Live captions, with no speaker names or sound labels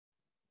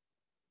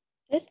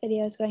This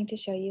video is going to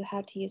show you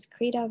how to use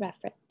Credo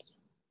reference.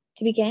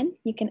 To begin,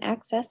 you can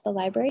access the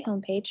library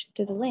homepage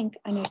through the link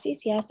on your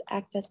CCS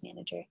Access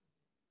Manager.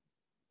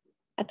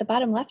 At the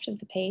bottom left of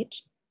the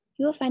page,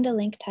 you will find a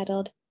link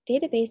titled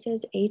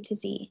Databases A to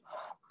Z.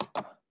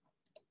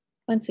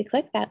 Once we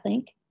click that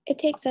link, it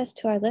takes us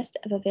to our list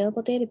of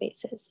available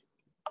databases.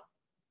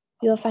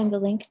 You will find the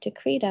link to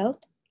Credo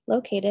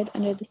located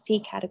under the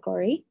C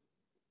category.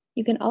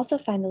 You can also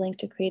find the link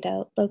to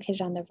Credo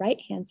located on the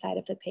right-hand side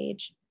of the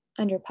page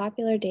under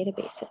Popular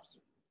Databases.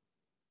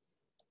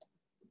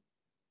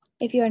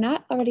 If you are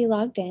not already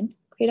logged in,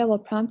 Credo will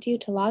prompt you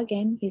to log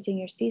in using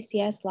your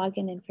CCS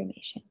login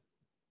information.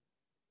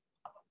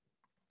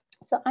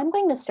 So I'm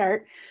going to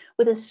start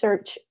with a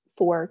search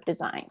for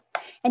design.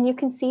 And you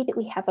can see that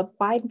we have a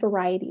wide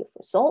variety of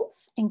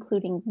results,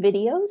 including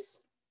videos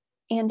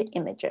and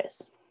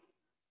images.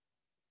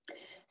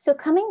 So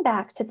coming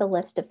back to the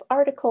list of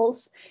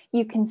articles,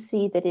 you can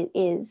see that it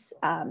is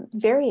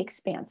very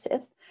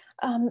expansive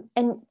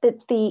and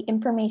that the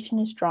information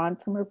is drawn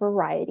from a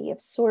variety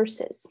of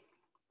sources.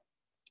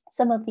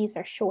 Some of these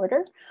are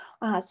shorter,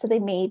 so they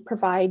may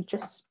provide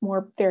just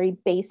more very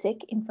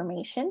basic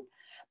information.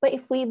 But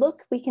if we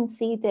look, we can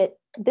see that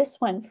this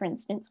one, for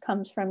instance,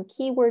 comes from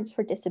Keywords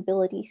for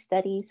Disability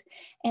Studies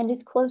and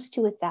is close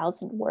to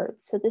 1,000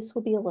 words. So this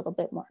will be a little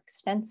bit more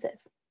extensive.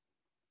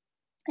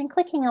 And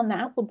clicking on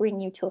that will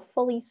bring you to a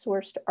fully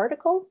sourced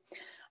article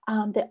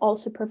that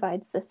also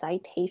provides the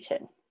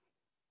citation.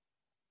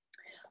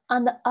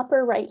 On the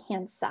upper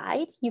right-hand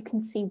side, you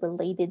can see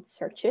related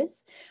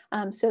searches.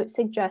 So it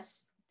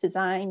suggests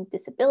design,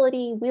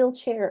 disability,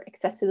 wheelchair,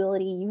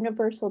 accessibility,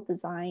 universal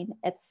design,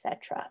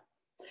 etc.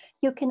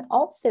 You can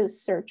also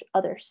search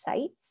other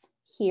sites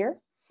here,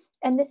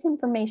 and this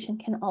information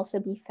can also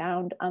be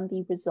found on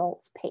the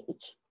results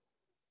page.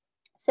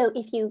 So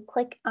if you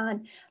click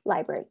on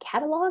Library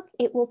Catalog,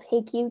 it will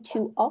take you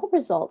to all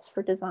results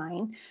for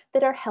design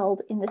that are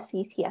held in the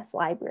CCS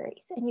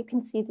libraries. And you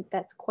can see that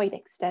that's quite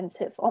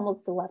extensive,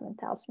 almost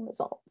 11,000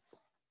 results.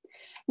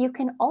 You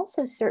can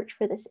also search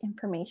for this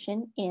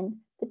information in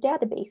the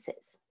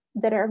databases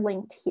that are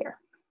linked here.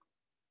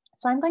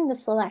 So I'm going to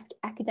select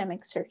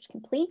Academic Search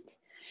Complete.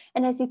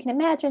 And as you can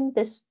imagine,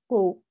 this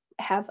will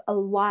have a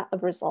lot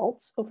of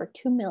results, over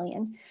 2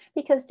 million,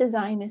 because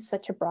design is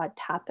such a broad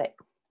topic.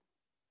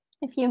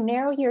 If you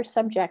narrow your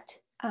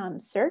subject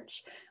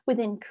search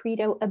within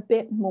Credo a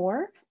bit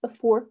more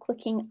before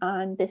clicking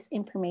on this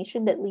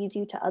information that leads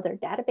you to other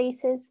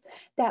databases,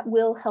 that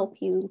will help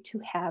you to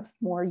have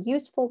more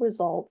useful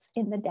results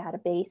in the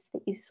database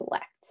that you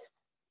select.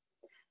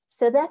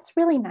 So that's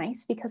really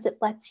nice because it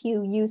lets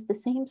you use the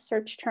same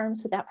search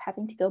terms without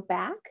having to go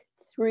back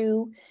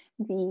through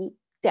the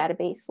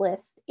database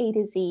list, A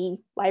to Z,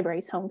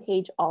 library's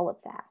homepage, all of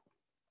that.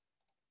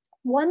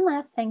 One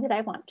last thing that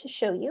I want to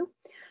show you.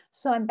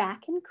 So I'm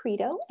back in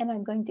Credo and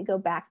I'm going to go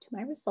back to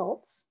my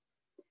results.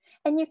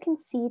 And you can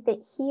see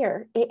that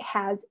here it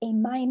has a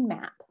mind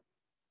map.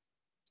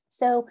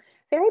 So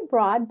very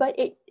broad, but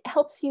it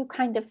helps you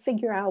kind of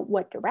figure out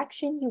what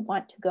direction you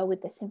want to go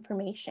with this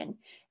information.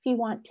 If you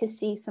want to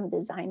see some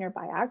designer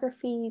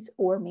biographies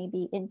or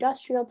maybe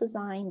industrial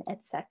design,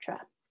 etc.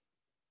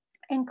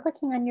 And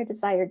clicking on your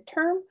desired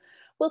term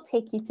will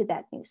take you to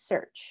that new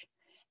search.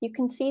 You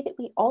can see that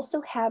we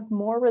also have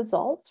more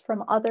results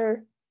from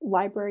other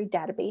library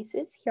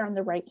databases here on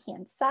the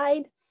right-hand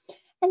side.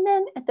 And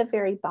then at the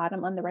very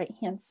bottom on the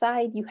right-hand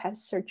side, you have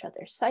Search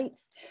Other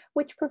Sites,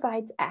 which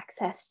provides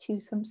access to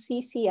some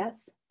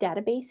CCS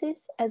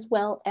databases as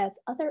well as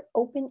other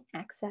open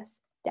access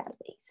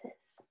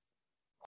databases.